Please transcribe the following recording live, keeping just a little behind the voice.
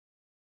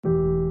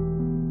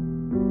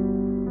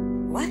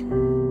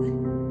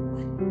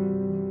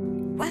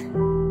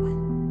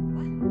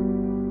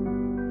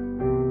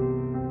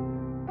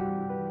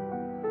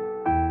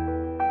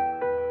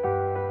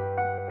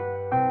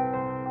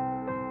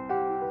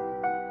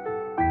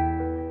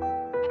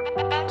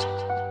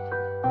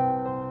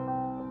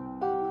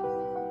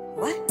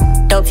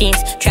Dope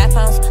fiends, trap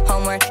house,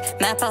 homework,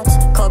 map outs,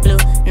 cold blue,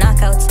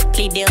 knockouts,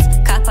 plea deals,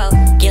 cop out,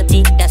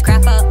 guilty, that's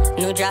crap out,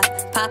 new drop,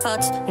 pop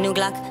outs, new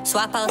Glock,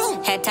 swap outs,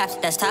 head taps,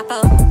 that's top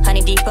out,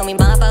 honey deep when we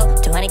mob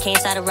out, 200K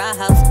inside a raw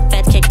house,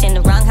 feds kicked in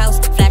the wrong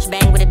house, flash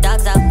bang with the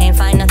dogs out, ain't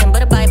find nothing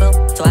but a Bible,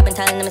 so I've been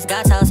telling them it's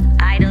God's house,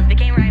 idols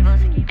became rivals,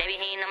 they be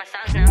hating on my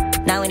songs now.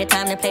 Now ain't the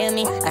time to play with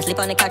me, I sleep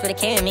on the couch with a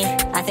K in me,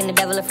 I think the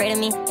devil afraid of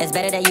me, it's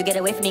better that you get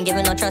away from me,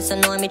 giving no trust so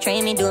no one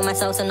betraying me, doing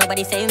myself so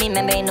nobody save me,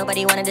 remember ain't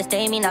nobody wanted to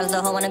stay with me, now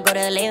the whole wanna go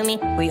to LA with me,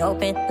 we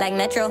open like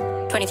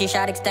Metro, 23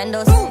 shot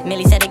extendos,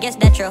 Millie said it gets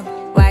detro,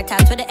 wire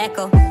taps with the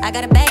echo, I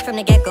got a bag from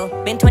the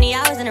get-go, been 20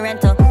 hours in a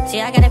rental,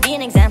 see I gotta be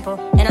an example,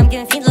 and I'm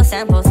giving fiends little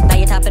samples, now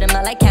you top of them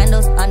out like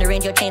candles, on the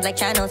range you'll change like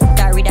channels,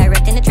 start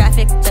redirecting the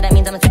traffic, so that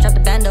means I'ma switch up the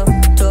bando,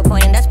 to a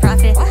point and that's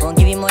profit, won't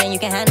give you more than you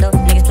can handle,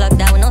 niggas plugged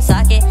down with no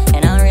socket,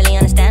 and I don't really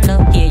understand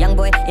though, he a young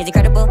boy, is he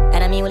credible,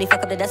 and I mean will he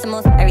fuck up the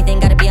decimals, everything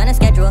gotta be on a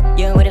schedule,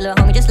 you ain't with it little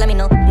homie just let me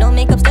know, no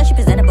makeup still she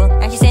presentable,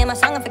 and she saying my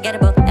song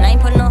unforgettable, and I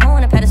ain't putting no hoe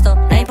on a pedestal,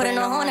 and I ain't putting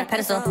no hoe on a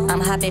pedestal,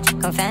 I'm a hot bitch,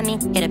 come fan me,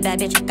 hit a bad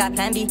bitch, got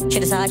plan B,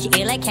 should've saw she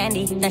ate it like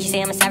candy, now she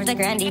say I'm a savage like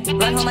Randy,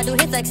 run home I do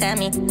hits like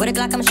Sammy, with a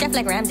Glock I'm a chef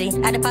like Ramsay,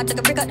 at the pot took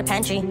a brick out the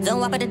pantry, zone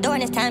walk at the door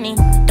and it's Tammy,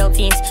 dope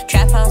fiends,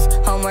 trap house,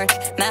 homework,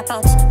 map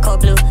outs,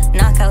 cold blue,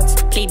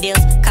 knockouts, plea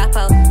deals, cop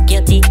out,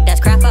 guilty, that's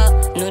crap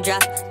out, new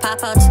drop,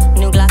 pop outs,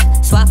 new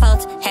Glock, swap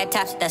outs, head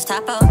taps, that's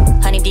top out,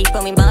 honey deep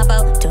when we mob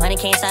out,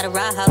 200K inside a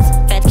raw house,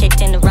 feds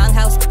kicked in the wrong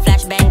house,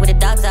 flash bang with the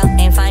dogs out,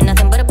 ain't find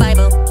nothing but a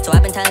Bible, so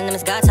I've been telling them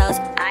it's God's house,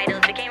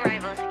 idols became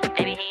rivals,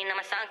 they be hating on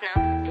my songs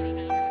now.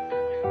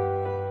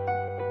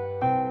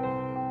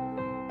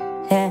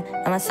 Yeah,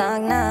 on my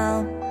song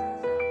now.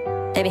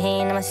 They be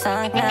hating on my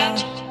song now.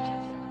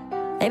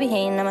 They be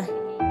hating on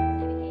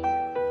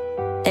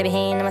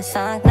my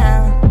song now.